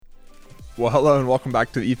Well, hello and welcome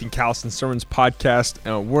back to the Ethan Callison Sermons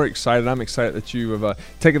Podcast. We're excited. I'm excited that you have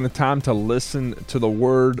taken the time to listen to the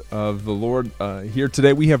word of the Lord. Here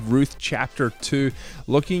today we have Ruth chapter 2,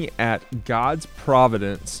 looking at God's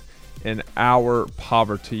providence in our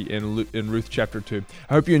poverty in Ruth chapter 2.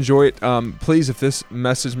 I hope you enjoy it. Please, if this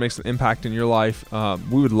message makes an impact in your life,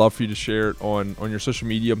 we would love for you to share it on your social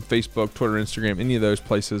media, Facebook, Twitter, Instagram, any of those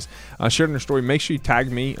places. Share it in your story. Make sure you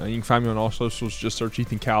tag me. You can find me on all socials. Just search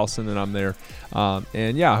Ethan Callison and I'm there.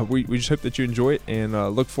 We just hope that you enjoy it and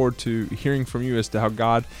look forward to hearing from you as to how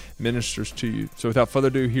God ministers to you. So without further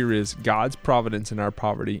ado, here is God's providence in our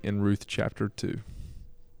poverty in Ruth chapter 2.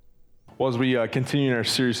 Well, as we continue in our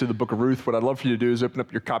series through the book of Ruth, what I'd love for you to do is open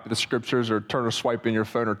up your copy of the scriptures or turn or swipe in your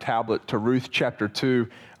phone or tablet to Ruth chapter 2.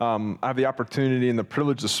 I have the opportunity and the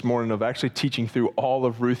privilege this morning of actually teaching through all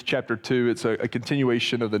of Ruth chapter 2. It's a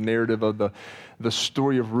continuation of the narrative of the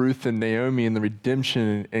story of Ruth and Naomi and the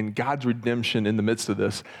redemption and God's redemption in the midst of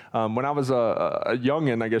this. When I was a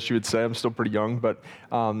youngin', I guess you would say, I'm still pretty young, but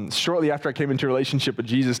shortly after I came into a relationship with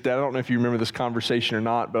Jesus, Dad, I don't know if you remember this conversation or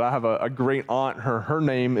not, but I have a great aunt. Her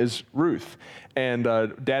name is Ruth. And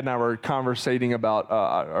Dad and I were conversating about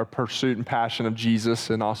our pursuit and passion of Jesus,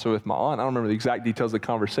 and also with my aunt. I don't remember the exact details of the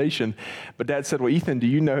conversation, but Dad said, well, Ethan, do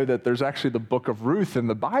you know that there's actually the book of Ruth in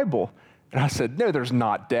the Bible? And I said, no, there's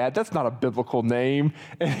not, Dad. That's not a biblical name.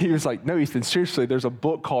 And he was like, no, Ethan, seriously, there's a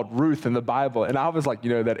book called Ruth in the Bible. And I was like,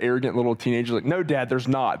 that arrogant little teenager, like, no, Dad, there's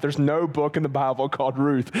not. There's no book in the Bible called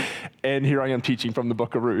Ruth. And here I am teaching from the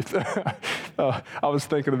book of Ruth. I was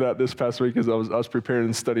thinking of that this past week as I was preparing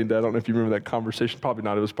and studying that. I don't know if you remember that conversation. Probably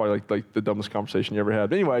not. It was probably like the dumbest conversation you ever had.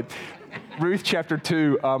 But anyway, Ruth chapter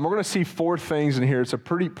 2, we're going to see four things in here. It's a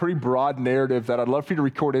pretty broad narrative that I'd love for you to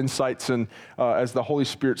record insights in as the Holy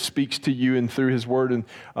Spirit speaks to you and through His Word and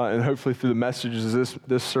hopefully through the messages as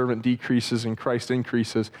this servant decreases and Christ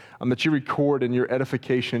increases, that you record in your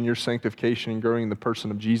edification, your sanctification, and growing in the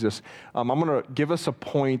person of Jesus. I'm going to give us a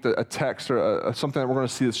point, a text, or something that we're going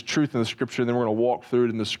to see this truth in the Scripture, and then we're going to walk through it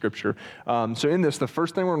in the Scripture. So in this, the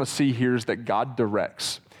first thing we're going to see here is that God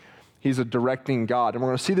directs. He's a directing God. And we're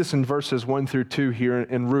going to see this in verses 1 through 2 here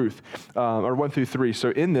in Ruth, or 1 through 3. So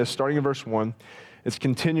in this, starting in verse 1, it's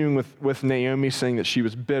continuing with Naomi saying that she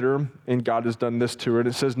was bitter and God has done this to her. And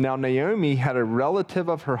it says, now Naomi had a relative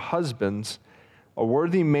of her husband's, a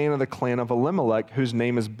worthy man of the clan of Elimelech, whose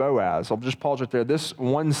name is Boaz. I'll just pause right there. This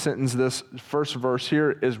one sentence, this first verse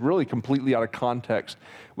here is really completely out of context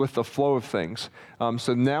with the flow of things.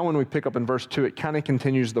 So now when we pick up in verse 2, it kind of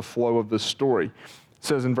continues the flow of the story. It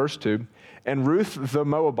says in verse 2, and Ruth the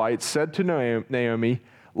Moabite said to Naomi,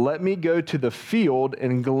 let me go to the field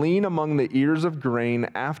and glean among the ears of grain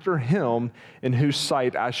after him in whose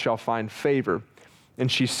sight I shall find favor. And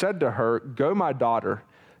she said to her, go, my daughter.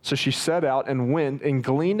 So she set out and went and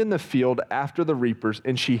gleaned in the field after the reapers.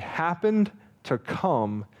 And she happened to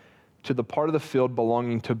come to the part of the field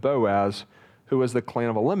belonging to Boaz, who was the clan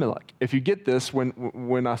of Elimelech. If you get this,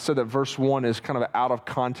 when I said that verse 1 is kind of out of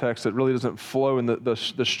context, it really doesn't flow in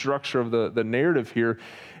the structure of the narrative here,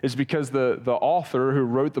 is because the author who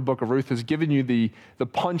wrote the book of Ruth has given you the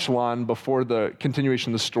punchline before the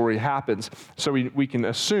continuation of the story happens. So we can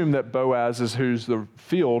assume that Boaz is who's the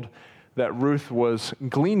field that Ruth was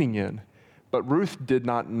gleaning in. But Ruth did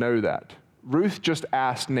not know that. Ruth just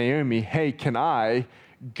asked Naomi, hey, can I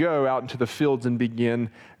go out into the fields and begin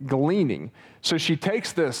gleaning? So she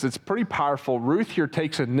takes this, it's pretty powerful. Ruth here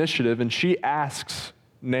takes initiative and she asks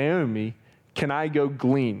Naomi, can I go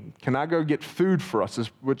glean? Can I go get food for us?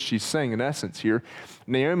 Is what she's saying in essence here.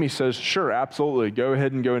 Naomi says, sure, absolutely, go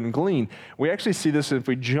ahead and glean. We actually see this if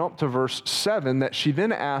we jump to verse 7, that she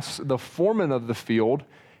then asks the foreman of the field,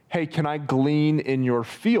 hey, can I glean in your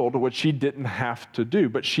field? Which she didn't have to do,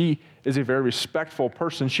 but she is a very respectful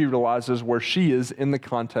person. She realizes where she is in the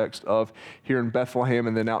context of here in Bethlehem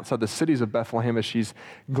and then outside the cities of Bethlehem as she's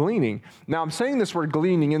gleaning. Now, I'm saying this word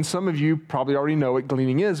gleaning, and some of you probably already know what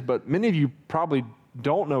gleaning is, but many of you probably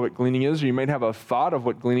don't know what gleaning is, or you may have a thought of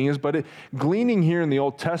what gleaning is, but gleaning here in the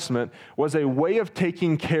Old Testament was a way of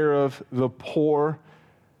taking care of the poor,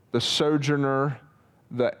 the sojourner,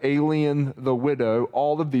 the alien, the widow,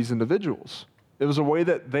 all of these individuals. It was a way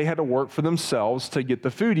that they had to work for themselves to get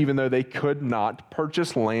the food, even though they could not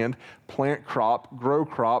purchase land, plant crop, grow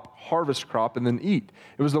crop, harvest crop, and then eat.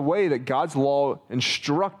 It was the way that God's law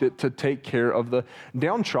instructed to take care of the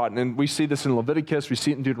downtrodden. And we see this in Leviticus, we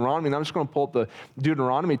see it in Deuteronomy. And I'm just going to pull up the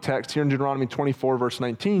Deuteronomy text here in Deuteronomy 24, verse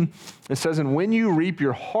 19. It says, and when you reap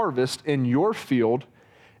your harvest in your field,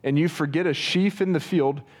 and you forget a sheaf in the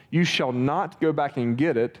field, you shall not go back and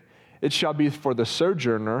get it. It shall be for the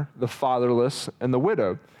sojourner, the fatherless, and the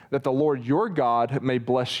widow. that the Lord your God may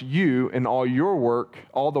bless you in all your work,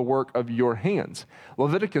 all the work of your hands.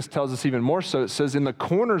 Leviticus tells us even more so. It says, in the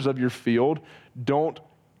corners of your field, don't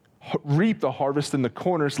reap the harvest in the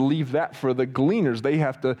corners, leave that for the gleaners. They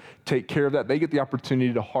have to take care of that. They get the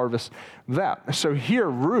opportunity to harvest that. So here,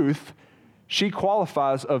 Ruth, she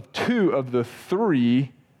qualifies of 2 of the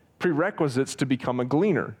 3 prerequisites to become a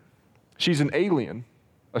gleaner. She's an alien,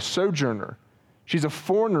 a sojourner. She's a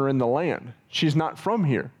foreigner in the land. She's not from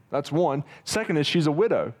here. That's one. Second is she's a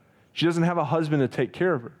widow. She doesn't have a husband to take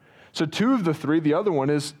care of her. So 2 of the 3, the other one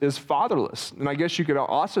is fatherless. And I guess you could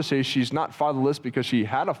also say she's not fatherless because she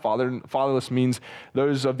had a father. And fatherless means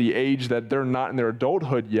those of the age that they're not in their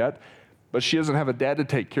adulthood yet, but she doesn't have a dad to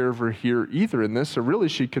take care of her here either in this. So really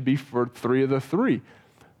she could be for 3 of the 3.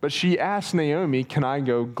 But she asked Naomi, can I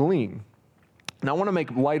go glean? Now I want to make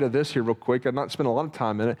light of this here real quick. I've not spent a lot of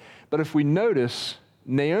time in it. But if we notice,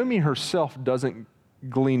 Naomi herself doesn't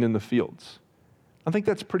glean in the fields. I think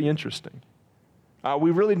that's pretty interesting.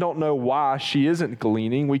 We really don't know why she isn't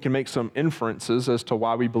gleaning. We can make some inferences as to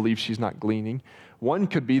why we believe she's not gleaning. One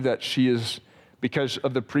could be that she is, because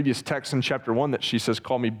of the previous text in chapter 1 that she says,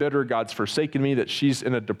 call me bitter, God's forsaken me, that she's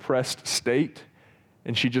in a depressed state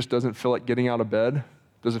and she just doesn't feel like getting out of bed,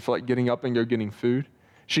 doesn't feel like getting up and go getting food.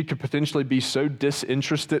 She could potentially be so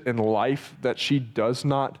disinterested in life that she does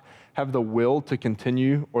not have the will to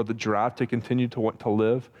continue or the drive to continue to want to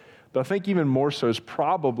live. But I think even more so is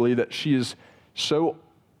probably that she is so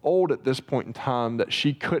old at this point in time that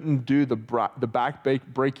she couldn't do the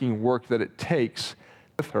back-breaking work that it takes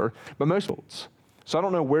with her. But most olds. So I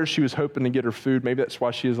don't know where she was hoping to get her food. Maybe that's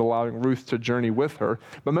why she is allowing Ruth to journey with her.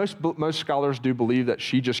 But most scholars do believe that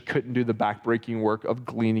she just couldn't do the back-breaking work of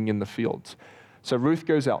gleaning in the fields. So Ruth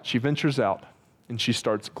goes out, she ventures out, and she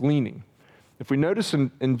starts gleaning. If we notice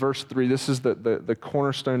in verse 3, this is the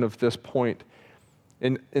cornerstone of this point.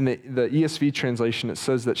 In the ESV translation, it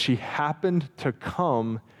says that she happened to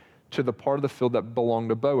come to the part of the field that belonged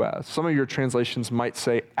to Boaz. Some of your translations might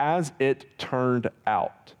say, as it turned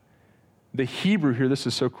out. The Hebrew here, this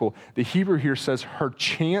is so cool. The Hebrew here says her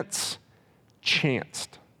chance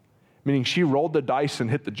chanced, meaning she rolled the dice and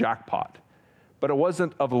hit the jackpot. But it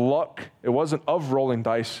wasn't of luck, it wasn't of rolling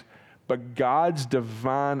dice, but God's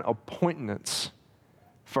divine appointments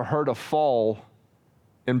for her to fall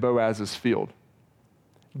in Boaz's field.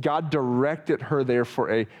 God directed her there for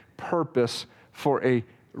a purpose, for a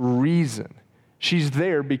reason. She's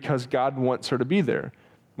there because God wants her to be there.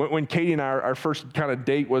 When Katie and I, our first kind of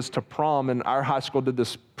date was to prom, and our high school did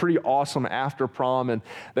this pretty awesome after prom, and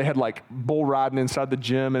they had like bull riding inside the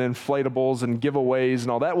gym and inflatables and giveaways and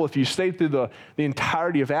all that. Well, if you stayed through the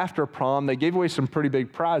entirety of after prom, they gave away some pretty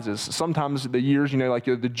big prizes. Sometimes the years, like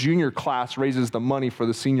the junior class raises the money for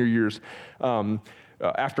the senior years.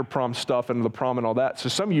 After prom stuff and the prom and all that. So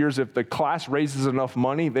some years, if the class raises enough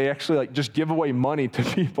money, they actually just give away money to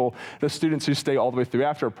people, the students who stay all the way through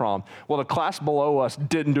after prom. Well, the class below us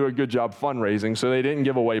didn't do a good job fundraising, so they didn't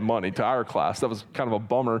give away money to our class. That was kind of a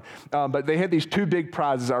bummer. But they had these 2 big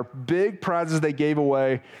prizes. Our big prizes they gave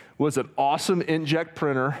away was an awesome inkjet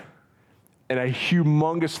printer and a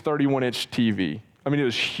humongous 31-inch TV. I mean, it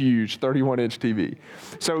was huge, 31-inch TV.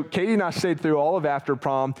 So Katie and I stayed through all of after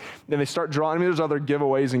prom, and they start drawing. There's other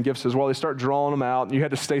giveaways and gifts as well. They start drawing them out, and you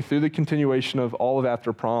had to stay through the continuation of all of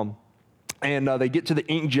after prom. And they get to the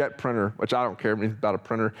inkjet printer, which I don't care about a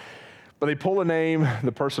printer. But they pull a name,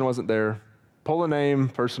 the person wasn't there. Pull a name,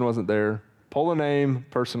 person wasn't there. Pull a name,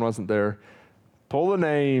 person wasn't there. Pull a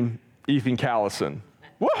name, Ethan Callison.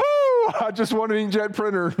 Woohoo! I just won an inkjet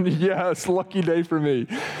printer. Yes, lucky day for me.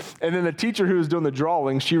 And then the teacher who was doing the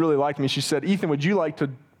drawing, she really liked me. She said, Ethan, would you like to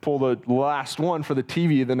pull the last one for the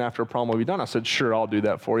TV, then after prom will be done? I said, sure, I'll do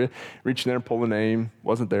that for you. Reach in there, pull the name.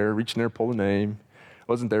 Wasn't there. Reach in there, pull the name.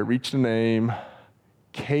 Wasn't there. Reach the name.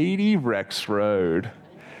 Katie Rexroad.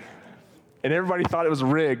 And everybody thought it was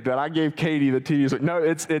rigged that I gave Katie the TV. It's like, no,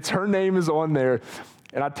 it's her name is on there.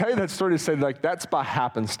 And I tell you that story to say, that's by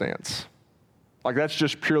happenstance. That's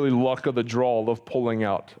just purely luck of the draw of pulling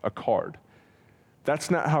out a card. That's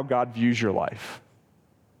not how God views your life.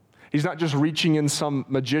 He's not just reaching in some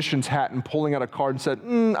magician's hat and pulling out a card and said,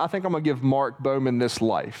 I think I'm going to give Mark Bowman this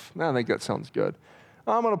life. I think that sounds good.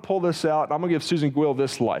 I'm going to pull this out, and I'm going to give Susan Gwill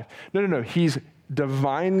this life. No. He's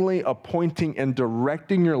divinely appointing and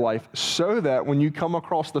directing your life so that when you come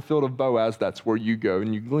across the field of Boaz, that's where you go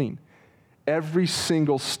and you glean. Every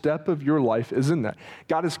single step of your life is in that.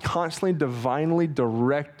 God is constantly divinely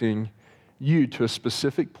directing you to a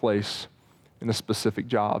specific place in a specific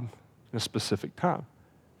job in a specific time.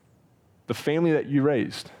 The family that you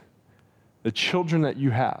raised, the children that you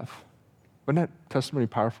have. Wasn't that testimony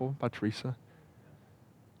powerful by Teresa?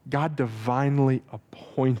 God divinely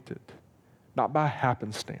appointed, not by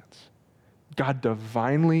happenstance, God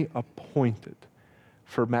divinely appointed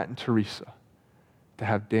for Matt and Teresa to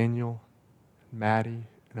have Daniel, Maddie,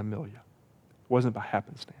 and Amelia. It wasn't by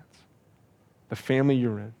happenstance. The family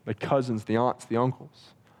you're in, the cousins, the aunts, the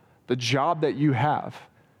uncles, the job that you have,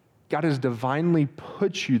 God has divinely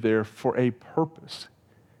put you there for a purpose.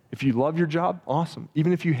 If you love your job, awesome.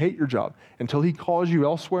 Even if you hate your job, until he calls you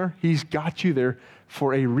elsewhere, he's got you there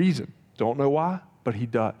for a reason. Don't know why, but he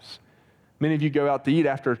does. Many of you go out to eat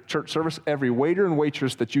after church service. Every waiter and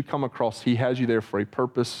waitress that you come across, he has you there for a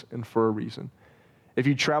purpose and for a reason. If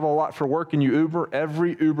you travel a lot for work and you Uber,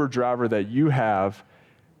 every Uber driver that you have,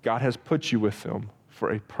 God has put you with them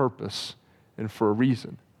for a purpose and for a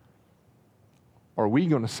reason. Are we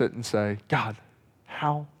going to sit and say, God,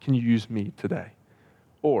 how can you use me today?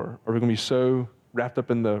 Or are we going to be so wrapped up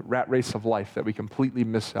in the rat race of life that we completely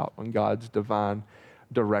miss out on God's divine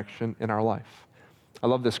direction in our life? I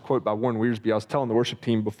love this quote by Warren Wiersbe. I was telling the worship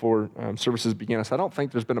team before services began, I said, I don't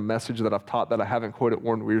think there's been a message that I've taught that I haven't quoted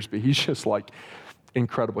Warren Wiersbe. He's just like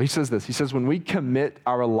incredible. He says this, he says, when we commit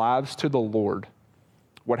our lives to the Lord,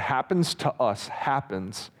 what happens to us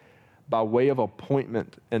happens by way of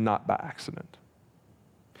appointment and not by accident.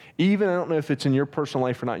 Even, I don't know if it's in your personal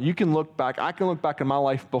life or not, you can look back, I can look back in my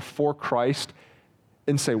life before Christ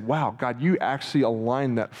and say, wow, God, you actually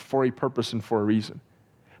aligned that for a purpose and for a reason.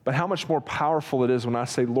 But how much more powerful it is when I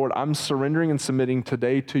say, Lord, I'm surrendering and submitting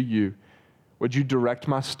today to you. Would you direct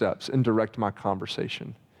my steps and direct my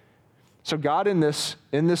conversation? So God in this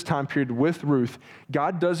time period with Ruth,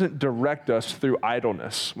 God doesn't direct us through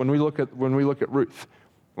idleness. When we look at Ruth,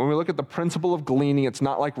 when we look at the principle of gleaning, it's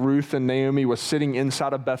not like Ruth and Naomi was sitting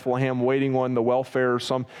inside of Bethlehem waiting on the welfare or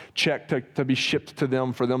some check to be shipped to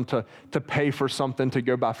them for them to pay for something to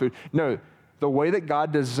go buy food. No, the way that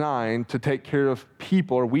God designed to take care of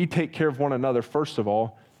people, or we take care of one another first of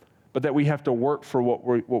all, but that we have to work for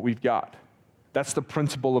what we've got. That's the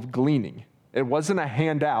principle of gleaning. It wasn't a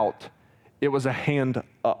handout, it was a hand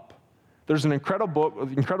up. There's an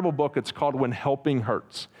incredible book, it's called When Helping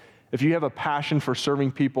Hurts. If you have a passion for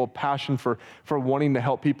serving people, a passion for wanting to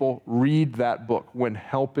help people, read that book, When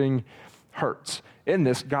Helping Hurts. In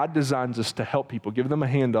this, God designs us to help people, give them a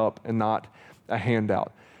hand up and not a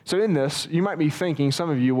handout. So in this, you might be thinking, some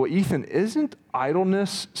of you, well, Ethan, isn't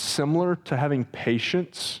idleness similar to having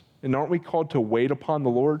patience? And aren't we called to wait upon the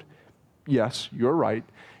Lord? Yes, you're right.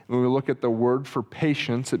 When we look at the word for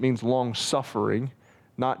patience, it means long suffering,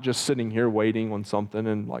 not just sitting here waiting on something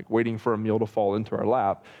and like waiting for a meal to fall into our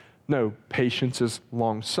lap. No, patience is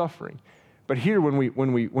long suffering. But here, when we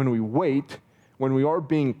wait, when we are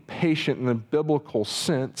being patient in the biblical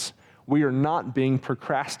sense, we are not being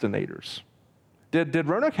procrastinators. Did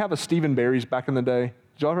Roanoke have a Steve & Barry's back in the day?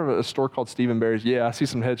 Did y'all ever have a store called Steve & Barry's? Yeah, I see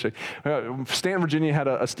some head shake. Stanton, Virginia had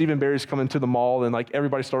a Steve & Barry's come into the mall, and like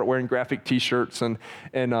everybody started wearing graphic T-shirts and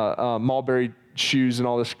Mulberry shoes and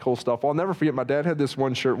all this cool stuff. I'll never forget, my dad had this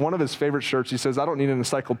one shirt, one of his favorite shirts. He says, I don't need an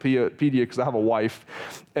encyclopedia because I have a wife.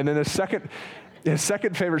 And then his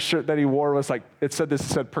second favorite shirt that he wore was like, it said,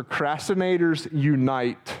 procrastinators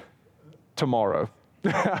unite tomorrow.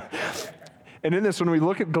 And in this, when we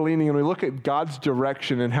look at gleaning and we look at God's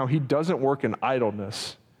direction and how he doesn't work in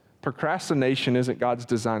idleness, procrastination isn't God's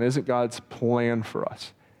design, isn't God's plan for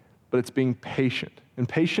us, but it's being patient. And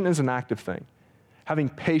patient is an active thing. Having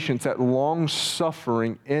patience, that long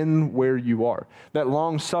suffering in where you are, that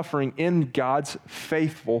long suffering in God's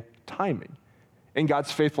faithful timing. In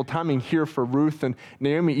God's faithful timing here for Ruth and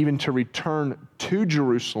Naomi, even to return to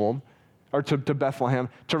Jerusalem, or to Bethlehem,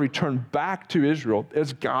 to return back to Israel,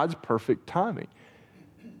 is God's perfect timing.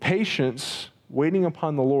 Patience, waiting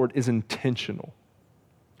upon the Lord, is intentional.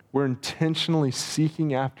 We're intentionally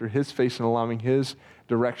seeking after his face and allowing his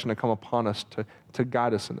direction to come upon us to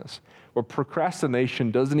guide us in this. Where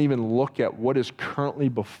procrastination doesn't even look at what is currently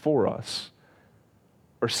before us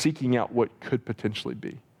or seeking out what could potentially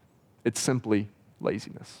be. It's simply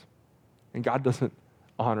laziness. And God doesn't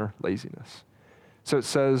honor laziness. So it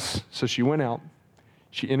says, so she went out,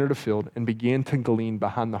 she entered a field and began to glean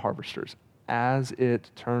behind the harvesters. As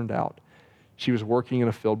it turned out, she was working in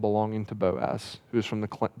a field belonging to Boaz, who is from the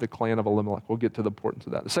clan of Elimelech. We'll get to the importance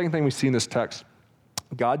of that. The second thing we see in this text,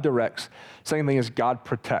 God directs. Second thing is God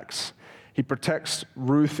protects. He protects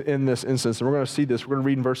Ruth in this instance. And we're going to see this. We're going to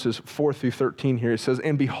read in verses 4 through 13 here. It says,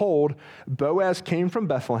 and behold, Boaz came from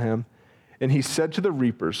Bethlehem, and he said to the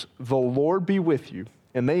reapers, the Lord be with you.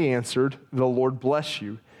 And they answered, the Lord bless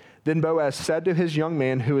you. Then Boaz said to his young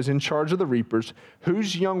man who was in charge of the reapers,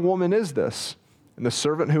 whose young woman is this? And the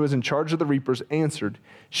servant who was in charge of the reapers answered,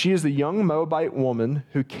 "She is the young Moabite woman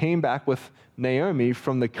who came back with Naomi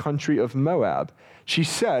from the country of Moab. She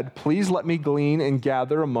said, 'Please let me glean and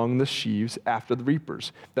gather among the sheaves after the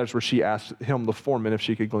reapers.'" That's where she asked him, the foreman, if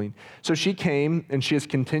she could glean. "So she came, and she has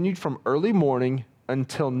continued from early morning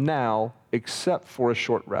until now, except for a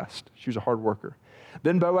short rest." She was a hard worker.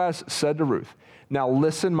 Then Boaz said to Ruth, "Now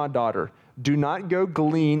listen, my daughter. Do not go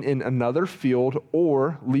glean in another field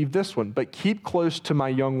or leave this one, but keep close to my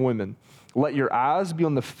young women. Let your eyes be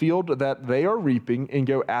on the field that they are reaping and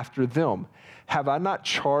go after them. Have I not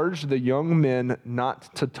charged the young men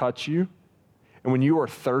not to touch you? And when you are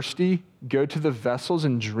thirsty, go to the vessels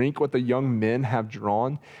and drink what the young men have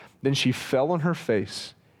drawn." Then she fell on her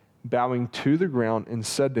face, bowing to the ground, and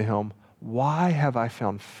said to him, "Why have I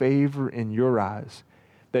found favor in your eyes,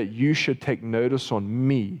 that you should take notice on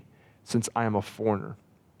me, since I am a foreigner?"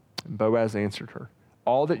 And Boaz answered her,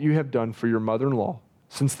 "All that you have done for your mother-in-law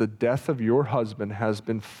since the death of your husband has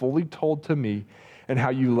been fully told to me, and how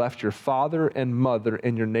you left your father and mother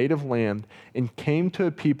and your native land and came to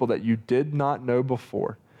a people that you did not know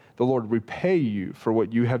before. The Lord repay you for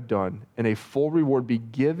what you have done, and a full reward be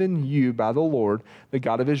given you by the Lord, the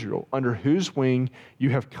God of Israel, under whose wing you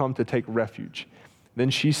have come to take refuge." Then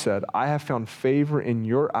she said, "I have found favor in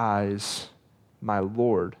your eyes, my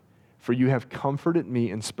Lord, for you have comforted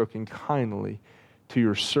me and spoken kindly to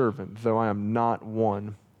your servant, though I am not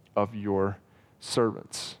one of your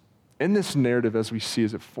servants." In this narrative, as we see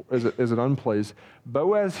as it unplays,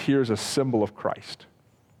 Boaz here is a symbol of Christ.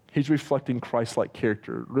 He's reflecting Christ-like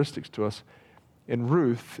characteristics to us. And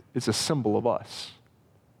Ruth is a symbol of us.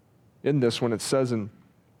 In this, when it says in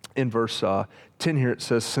verse 10 here, it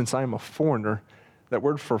says, "Since I am a foreigner," that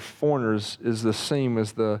word for foreigners is the same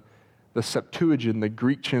as the Septuagint, the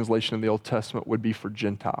Greek translation of the Old Testament, would be for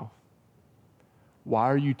Gentile.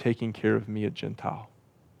 Why are you taking care of me, a Gentile?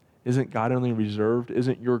 Isn't God only reserved?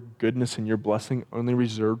 Isn't your goodness and your blessing only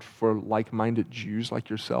reserved for like-minded Jews like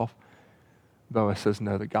yourself? Boaz says,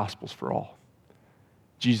 no, the gospel's for all.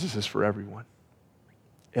 Jesus is for everyone.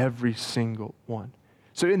 Every single one.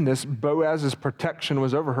 So in this, Boaz's protection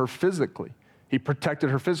was over her physically. He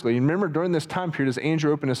protected her physically. And remember, during this time period, as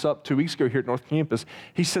Andrew opened us up 2 weeks ago here at North Campus,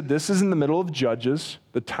 he said this is in the middle of Judges,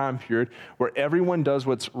 the time period where everyone does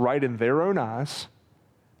what's right in their own eyes.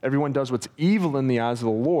 Everyone does what's evil in the eyes of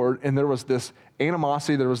the Lord. And there was this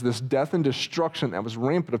animosity, there was this death and destruction that was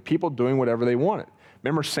rampant of people doing whatever they wanted.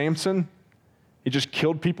 Remember Samson? He just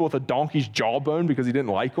killed people with a donkey's jawbone because he didn't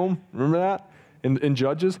like them. Remember that in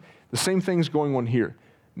Judges? The same thing's going on here.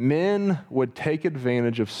 Men would take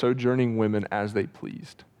advantage of sojourning women as they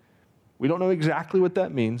pleased. We don't know exactly what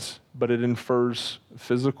that means, but it infers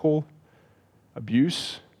physical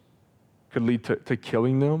abuse, could lead to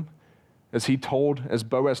killing them. As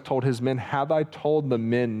Boaz told his men, "Have I told the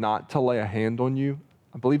men not to lay a hand on you?"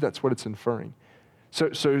 I believe that's what it's inferring. So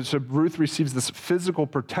Ruth receives this physical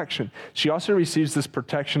protection. She also receives this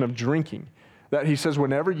protection of drinking. That he says,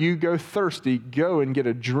 whenever you go thirsty, go and get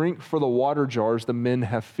a drink for the water jars the men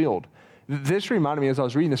have filled. This reminded me, as I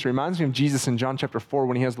was reading this, reminds me of Jesus in John chapter 4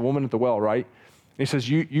 when he has the woman at the well, right? And he says,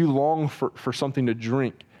 you long for something to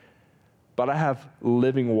drink, but I have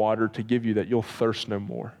living water to give you that you'll thirst no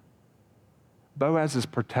more. Boaz is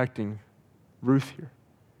protecting Ruth here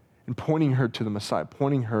and pointing her to the Messiah,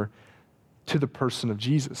 pointing her to the person of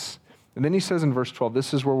Jesus. And then he says in verse 12,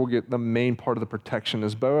 this is where we'll get the main part of the protection.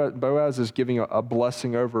 As Boaz is giving a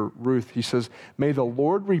blessing over Ruth, he says, "May the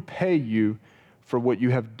Lord repay you for what you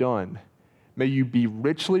have done. May you be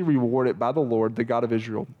richly rewarded by the Lord, the God of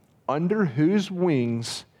Israel, under whose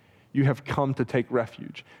wings you have come to take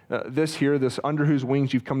refuge." This under whose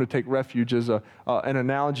wings you've come to take refuge is an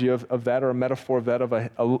analogy of that, or a metaphor of that, of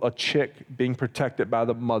a chick being protected by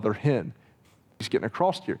the mother hen. He's getting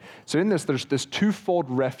across here. So in this, there's this twofold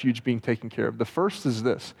refuge being taken care of. The first is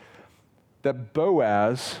this, that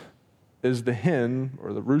Boaz is the hen,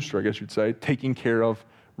 or the rooster, I guess you'd say, taking care of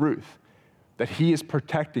Ruth. That he is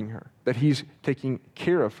protecting her, that he's taking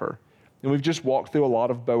care of her. And we've just walked through a lot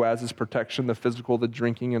of Boaz's protection, the physical, the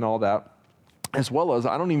drinking, and all that, as well as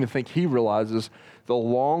I don't even think he realizes the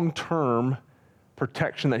long-term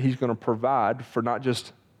protection that he's going to provide for not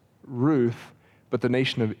just Ruth, but the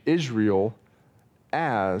nation of Israel,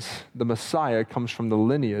 as the Messiah comes from the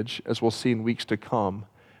lineage, as we'll see in weeks to come,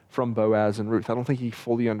 from Boaz and Ruth. I don't think he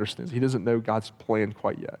fully understands. He doesn't know God's plan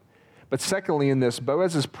quite yet. But secondly, in this,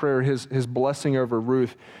 Boaz's prayer, his blessing over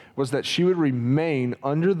Ruth, was that she would remain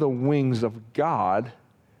under the wings of God,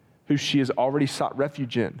 who she has already sought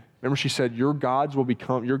refuge in. Remember, she said, your God will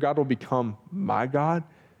become my God.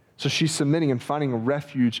 So she's submitting and finding a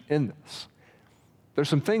refuge in this. There's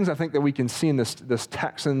some things I think that we can see in this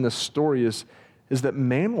text and this story is that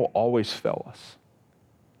man will always fail us.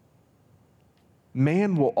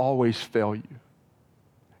 Man will always fail you.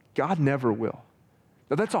 God never will.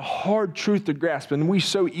 Now, that's a hard truth to grasp, and we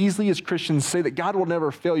so easily as Christians say that God will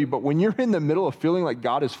never fail you, but when you're in the middle of feeling like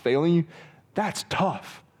God is failing you, that's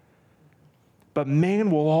tough. But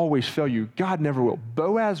man will always fail you. God never will.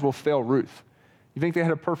 Boaz will fail Ruth. You think they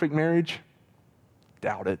had a perfect marriage?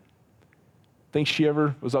 Doubt it. Think she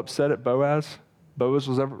ever was upset at Boaz? Boaz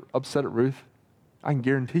was ever upset at Ruth? I can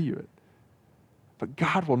guarantee you it. But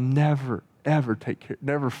God will never, ever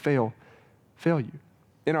fail you.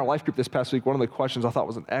 In our life group this past week, one of the questions I thought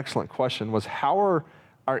was an excellent question was, how are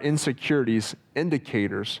our insecurities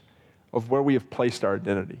indicators of where we have placed our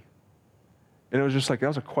identity? And it was just like, that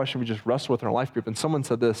was a question we just wrestled with in our life group. And someone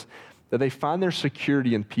said this, that they find their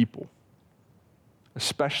security in people,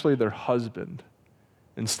 especially their husband,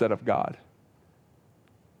 instead of God.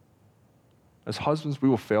 As husbands, we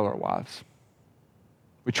will fail our wives.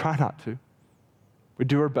 We try not to. We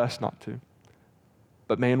do our best not to.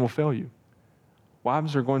 But man will fail you.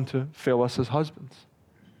 Wives are going to fail us as husbands.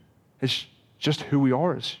 It's just who we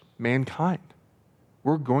are as mankind.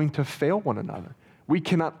 We're going to fail one another. We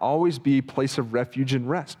cannot always be a place of refuge and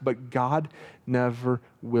rest, but God never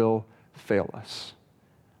will fail us.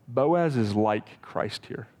 Boaz is like Christ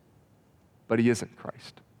here, but he isn't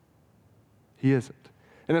Christ. He isn't.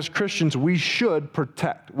 And as Christians, we should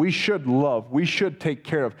protect, we should love, we should take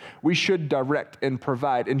care of, we should direct and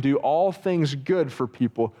provide and do all things good for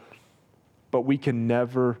people, but we can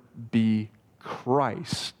never be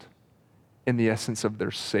Christ in the essence of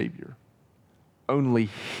their Savior. Only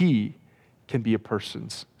He can be a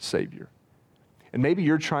person's Savior. And maybe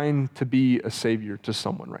you're trying to be a Savior to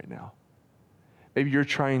someone right now. Maybe you're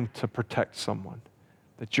trying to protect someone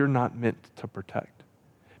that you're not meant to protect.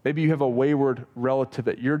 Maybe you have a wayward relative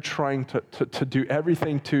that you're trying to do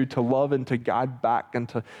everything to love and to guide back and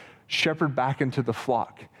to shepherd back into the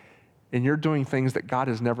flock. And you're doing things that God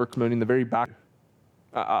has never commanded in the very back.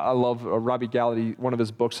 I love Robbie Gallaty. One of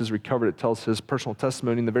his books is Recovered. It tells his personal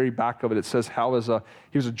testimony. In the very back of it, it says he was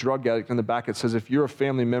a drug addict. In the back, it says, if you're a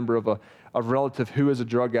family member of a relative who is a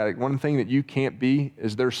drug addict, one thing that you can't be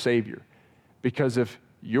is their Savior. Because if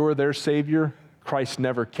you're their Savior, Christ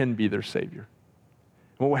never can be their Savior.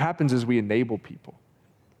 And what happens is we enable people.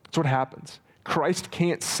 That's what happens. Christ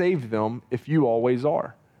can't save them if you always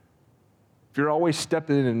are. If you're always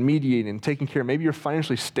stepping in and mediating and taking care, maybe you're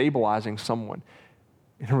financially stabilizing someone.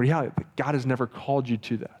 In reality, God has never called you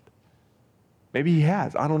to that. Maybe He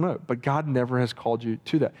has, I don't know, but God never has called you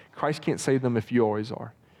to that. Christ can't save them if you always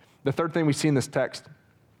are. The third thing we see in this text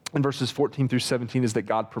in verses 14 through 17 is that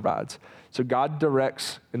God provides. So God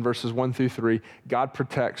directs in verses 1 through 3, God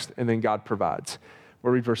protects, and then God provides.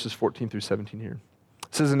 We'll read verses 14 through 17 here.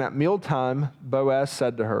 It says, and at mealtime, Boaz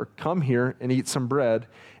said to her, come here and eat some bread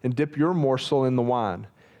and dip your morsel in the wine.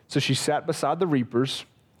 So she sat beside the reapers,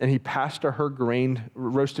 and he passed to her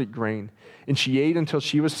roasted grain. And she ate until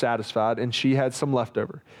she was satisfied, and she had some left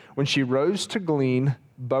over. When she rose to glean,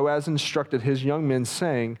 Boaz instructed his young men,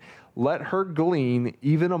 saying, let her glean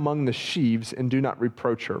even among the sheaves, and do not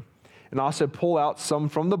reproach her. And also pull out some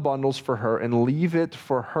from the bundles for her, and leave it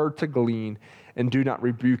for her to glean, and do not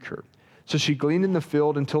rebuke her. So she gleaned in the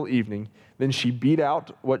field until evening. Then she beat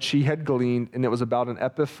out what she had gleaned, and it was about an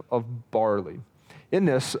ephah of barley. In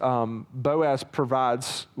this, Boaz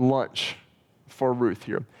provides lunch for Ruth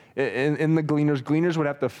here. In the gleaners would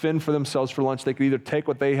have to fend for themselves for lunch. They could either take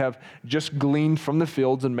what they have just gleaned from the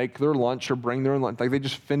fields and make their lunch, or bring their own lunch. Like, they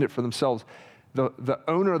just fend it for themselves. The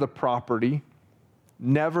owner of the property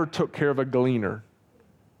never took care of a gleaner.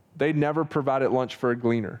 They never provided lunch for a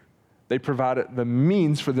gleaner. They provided the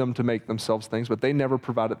means for them to make themselves things, but they never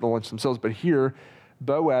provided the lunch themselves. But here,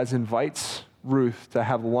 Boaz invites Ruth to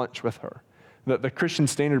have lunch with her. The Christian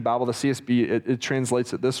Standard Bible, the CSB, it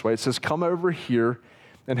translates it this way. It says, come over here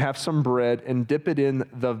and have some bread and dip it in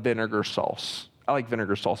the vinegar sauce. I like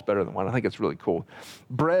vinegar sauce better than wine. I think it's really cool.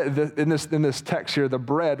 Bread, in this text here, the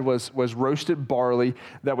bread was roasted barley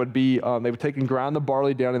that would be, they would take and grind the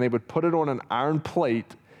barley down, and they would put it on an iron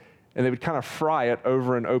plate, and they would kind of fry it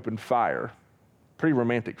over an open fire. Pretty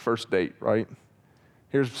romantic first date, right?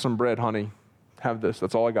 Here's some bread, honey. Have this.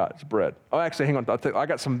 That's all I got. It's bread. Oh, actually, hang on. I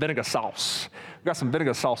got some vinegar sauce. We got some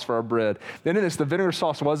vinegar sauce for our bread. Then in this, the vinegar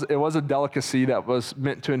sauce was a delicacy that was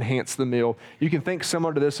meant to enhance the meal. You can think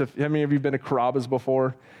similar to this. How many of you have been to Carrabba's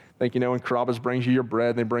before? Like, when Carrabba's brings you your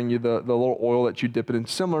bread, they bring you the little oil that you dip it in.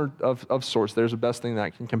 Similar of sorts. There's the best thing that I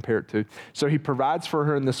can compare it to. So he provides for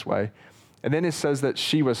her in this way. And then it says that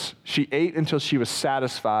she ate until she was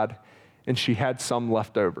satisfied, and she had some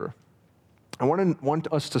left over. I want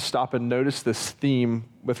us to stop and notice this theme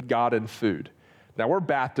with God and food. Now, we're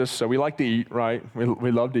Baptists, so we like to eat, right?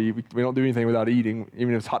 We love to eat. We don't do anything without eating,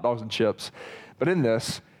 even if it's hot dogs and chips. But in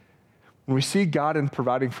this, when we see God in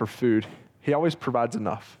providing for food, he always provides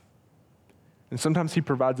enough. And sometimes he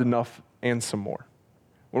provides enough and some more.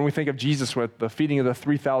 When we think of Jesus with the feeding of the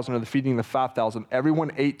 3,000 or the feeding of the 5,000,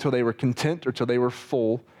 everyone ate till they were content or till they were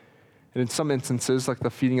full. And in some instances, like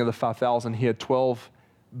the feeding of the 5,000, he had 12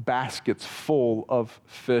 baskets full of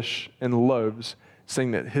fish and loaves,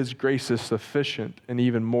 saying that his grace is sufficient and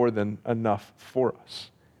even more than enough for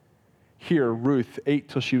us. Here, Ruth ate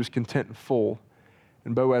till she was content and full,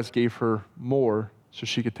 and Boaz gave her more so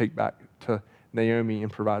she could take back to Naomi and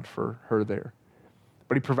provide for her there.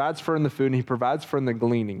 But he provides for her in the food, and he provides for her in the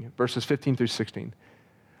gleaning. Verses 15 through 16.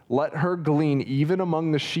 Let her glean even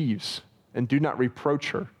among the sheaves, and do not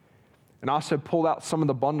reproach her. And also pull out some of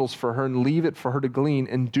the bundles for her and leave it for her to glean,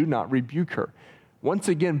 and do not rebuke her. Once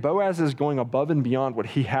again, Boaz is going above and beyond what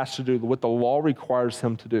he has to do, what the law requires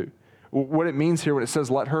him to do. What it means here when it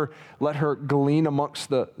says let her glean amongst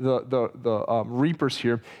the reapers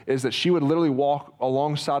here is that she would literally walk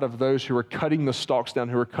alongside of those who were cutting the stalks down,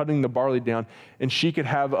 who were cutting the barley down, and she could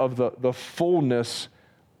have of the fullness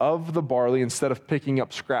of the barley instead of picking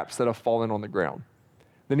up scraps that have fallen on the ground.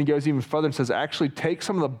 Then he goes even further and says, actually take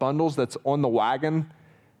some of the bundles that's on the wagon,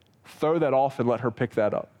 throw that off and let her pick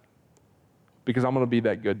that up, because I'm going to be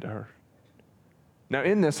that good to her. Now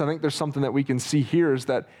in this, I think there's something that we can see here is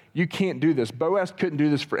that you can't do this. Boaz couldn't do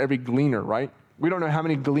this for every gleaner, right? We don't know how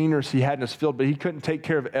many gleaners he had in his field, but he couldn't take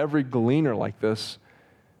care of every gleaner like this,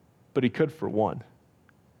 but he could for one,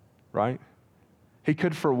 right? He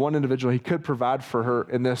could for one individual. He could provide for her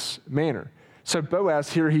in this manner. So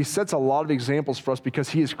Boaz here, he sets a lot of examples for us because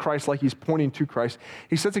he is Christ, like he's pointing to Christ.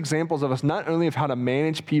 He sets examples of us not only of how to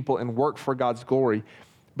manage people and work for God's glory,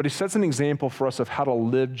 but he sets an example for us of how to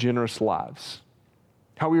live generous lives,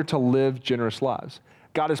 how we are to live generous lives.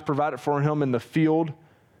 God has provided for him in the field,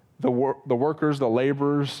 the workers, the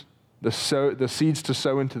laborers, the seeds to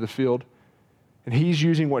sow into the field, and he's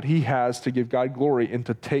using what he has to give God glory and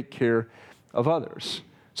to take care of others.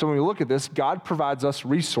 So when we look at this, God provides us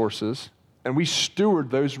resources, and we steward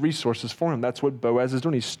those resources for him. That's what Boaz is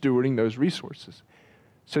doing. He's stewarding those resources.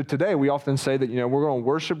 So today we often say that, we're going to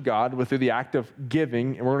worship God through the act of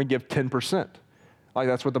giving, and we're going to give 10%. Like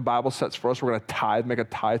that's what the Bible sets for us. We're going to tithe, make a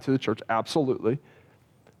tithe to the church, absolutely.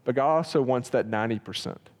 But God also wants that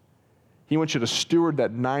 90%. He wants you to steward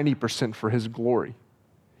that 90% for his glory.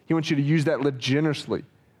 He wants you to use that, live generously.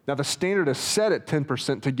 Now, the standard is set at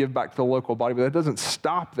 10% to give back to the local body, but that doesn't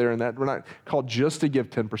stop there in that. We're not called just to give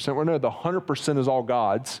 10%. We're the 100% is all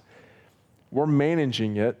God's. We're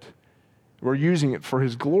managing it. We're using it for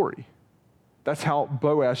his glory. That's how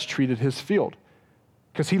Boaz treated his field,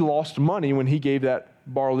 because he lost money when he gave that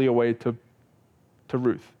barley away to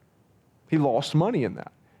Ruth. He lost money in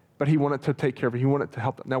that, but he wanted to take care of it. He wanted to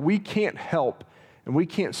help them. Now, we can't help and we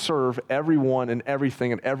can't serve everyone and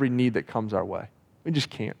everything and every need that comes our way. We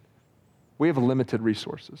just can't. We have limited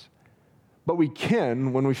resources. But we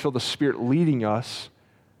can when we feel the Spirit leading us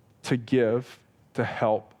to give, to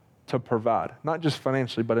help, to provide. Not just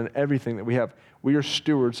financially, but in everything that we have. We are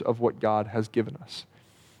stewards of what God has given us.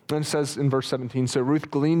 And it says in verse 17, so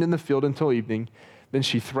Ruth gleaned in the field until evening. Then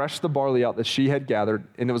she threshed the barley out that she had gathered,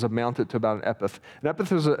 and it was amounted to about an ephah. An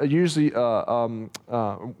ephah was usually,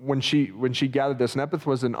 when she gathered this, an ephah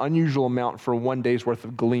was an unusual amount for one day's worth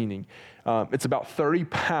of gleaning. It's about 30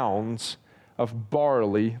 pounds of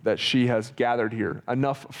barley that she has gathered here,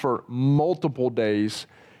 enough for multiple days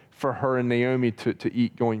for her and Naomi to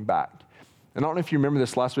eat going back. And I don't know if you remember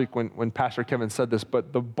this last week when Pastor Kevin said this,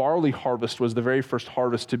 but the barley harvest was the very first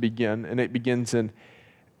harvest to begin, and it begins in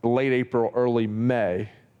late April, early May.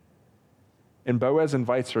 And Boaz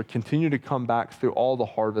invites her, continue to come back through all the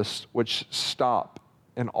harvests, which stop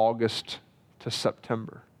in August to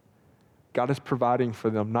September. God is providing for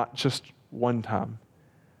them, not just one time,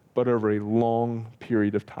 but over a long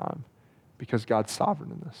period of time, because God's sovereign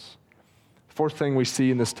in this. Fourth thing we see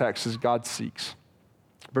in this text is God seeks.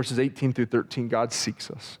 Verses 18 through 13, God seeks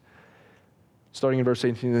us. Starting in verse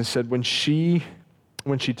 18, it said, when she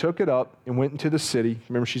took it up and went into the city,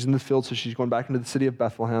 remember she's in the field, so she's going back into the city of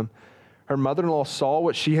Bethlehem, her mother-in-law saw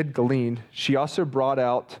what she had gleaned. She also brought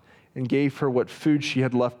out and gave her what food she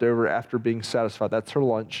had left over after being satisfied. That's her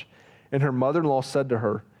lunch. And her mother-in-law said to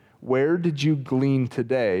her, where did you glean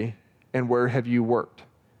today, and where have you worked?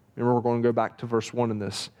 Remember, we're going to go back to verse 1 in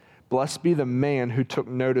this. Blessed be the man who took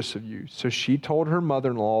notice of you. So she told her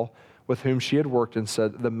mother-in-law with whom she had worked and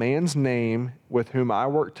said, the man's name with whom I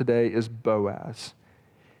work today is Boaz.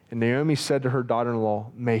 And Naomi said to her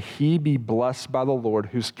daughter-in-law, may he be blessed by the Lord,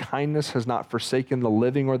 whose kindness has not forsaken the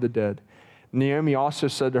living or the dead. Naomi also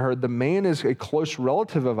said to her, the man is a close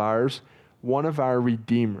relative of ours, one of our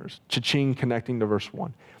redeemers. Cha-ching, connecting to verse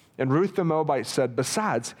 1. And Ruth the Moabite said,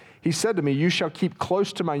 besides, he said to me, you shall keep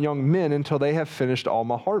close to my young men until they have finished all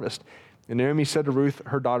my harvest. And Naomi said to Ruth,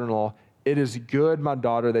 her daughter-in-law, it is good, my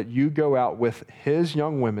daughter, that you go out with his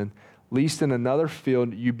young women, lest in another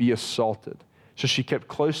field you be assaulted. So she kept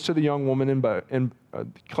close to the young woman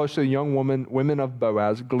women of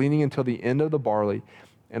Boaz, gleaning until the end of the barley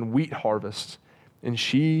and wheat harvests, and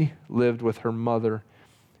she lived with her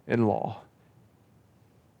mother-in-law.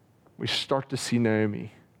 We start to see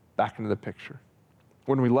Naomi back into the picture.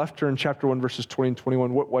 When we left her in chapter 1, verses 20 and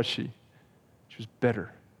 21, what was she? She was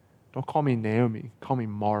bitter. Don't call me Naomi, call me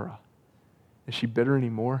Mara. Is she bitter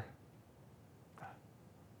anymore?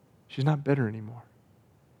 She's not bitter anymore.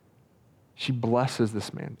 She blesses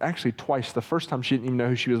this man. Actually, twice. The first time she didn't even know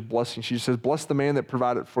who she was blessing. She says, bless the man that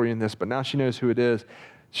provided for you in this. But now she knows who it is.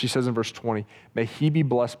 She says in verse 20, may he be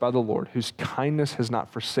blessed by the Lord, whose kindness has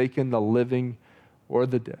not forsaken the living or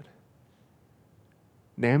the dead.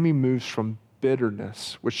 Naomi moves from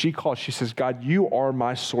bitterness, which she says, God, you are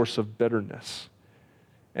my source of bitterness.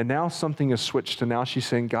 And now something is switched to now she's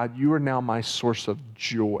saying, God, you are now my source of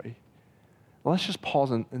joy. Well, let's just pause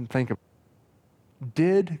and think about it.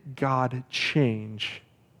 Did God change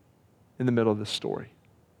in the middle of this story?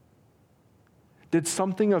 Did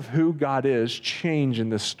something of who God is change in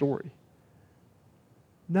this story?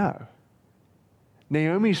 No.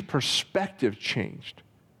 Naomi's perspective changed.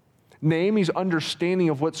 Naomi's understanding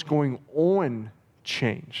of what's going on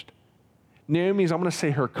changed. Naomi's, I'm going to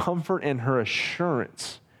say, her comfort and her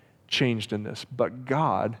assurance changed in this, but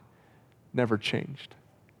God never changed.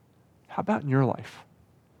 How about in your life?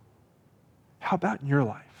 How about in your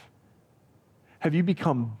life? Have you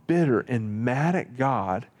become bitter and mad at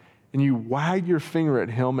God, and you wag your finger at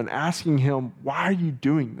him and asking him, why are you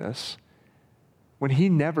doing this? When he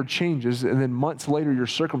never changes, and then months later your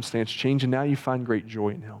circumstance changes, and now you find great joy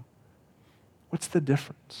in him. What's the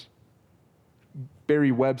difference?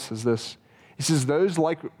 Barry Webb says this. He says, those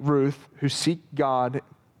like Ruth who seek refuge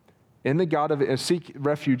in the God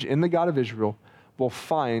of Israel will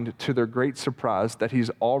find to their great surprise that he's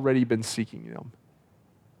already been seeking them.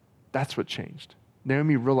 That's what changed.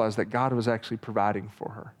 Naomi realized that God was actually providing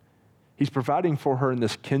for her. He's providing for her in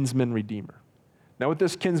this kinsman redeemer. Now what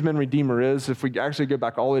this kinsman redeemer is, if we actually go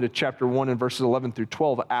back all the way to chapter 1 and verses 11 through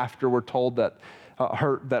 12, after we're told that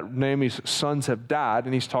Naomi's sons have died,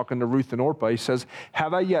 and he's talking to Ruth and Orpah, he says,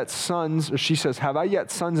 she says, have I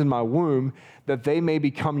yet sons in my womb that they may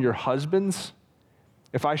become your husbands?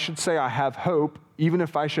 If I should say I have hope, even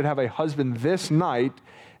if I should have a husband this night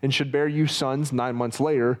and should bear you sons 9 months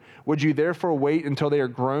later, would you therefore wait until they are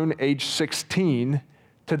grown, age 16,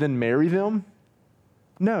 to then marry them?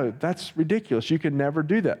 No, that's ridiculous. You could never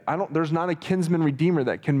do that. There's not a kinsman redeemer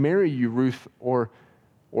that can marry you, Ruth or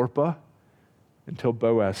Orpah, until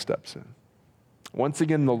Boaz steps in. Once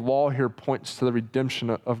again, the law here points to the redemption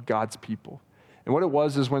of God's people. And what it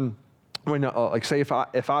was is when say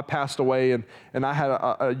if I passed away and I had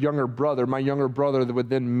a younger brother, my younger brother that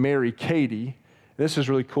would then marry Katie. This is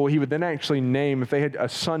really cool. He would then actually name, if they had a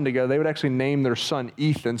son together, they would actually name their son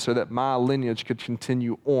Ethan so that my lineage could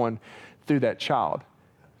continue on through that child.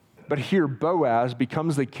 But here Boaz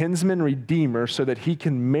becomes the kinsman redeemer so that he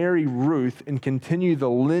can marry Ruth and continue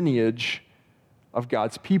the lineage of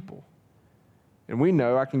God's people. And we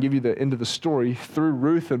know, I can give you the end of the story, through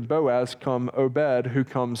Ruth and Boaz come Obed, who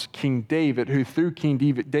comes King David, who through King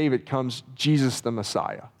David comes Jesus the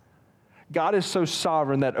Messiah. God is so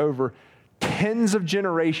sovereign that over tens of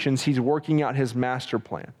generations, he's working out his master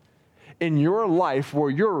plan. In your life, where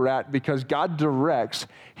you're at, because God directs,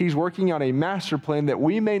 he's working out a master plan that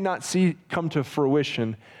we may not see come to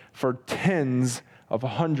fruition for tens of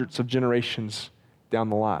hundreds of generations down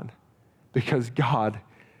the line, because God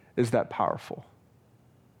is that powerful.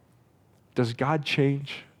 Does God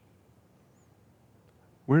change?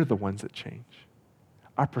 We're the ones that change.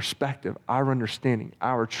 Our perspective, our understanding,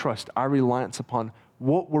 our trust, our reliance upon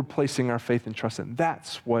what we're placing our faith and trust in,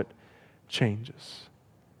 that's what changes.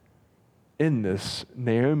 In this,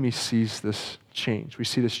 Naomi sees this change. We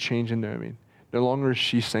see this change in Naomi. No longer is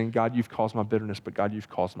she saying, God, you've caused my bitterness, but God, you've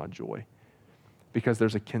caused my joy. Because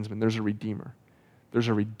there's a kinsman, there's a redeemer. There's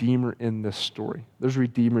a redeemer in this story. There's a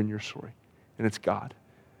redeemer in your story, and it's God.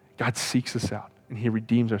 God seeks us out, and he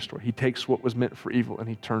redeems our story. He takes what was meant for evil, and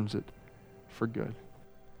he turns it for good.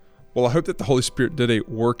 Well, I hope that the Holy Spirit did a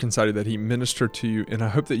work inside you, that He ministered to you, and I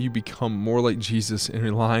hope that you become more like Jesus in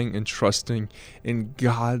relying and trusting in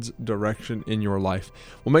God's direction in your life.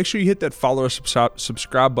 Well, make sure you hit that follow or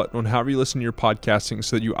subscribe button on however you listen to your podcasting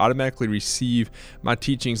so that you automatically receive my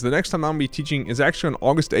teachings. The next time I'm going to be teaching is actually on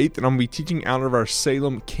August 8th, and I'm going to be teaching out of our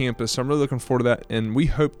Salem campus. So I'm really looking forward to that, and we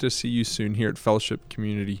hope to see you soon here at Fellowship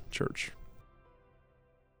Community Church.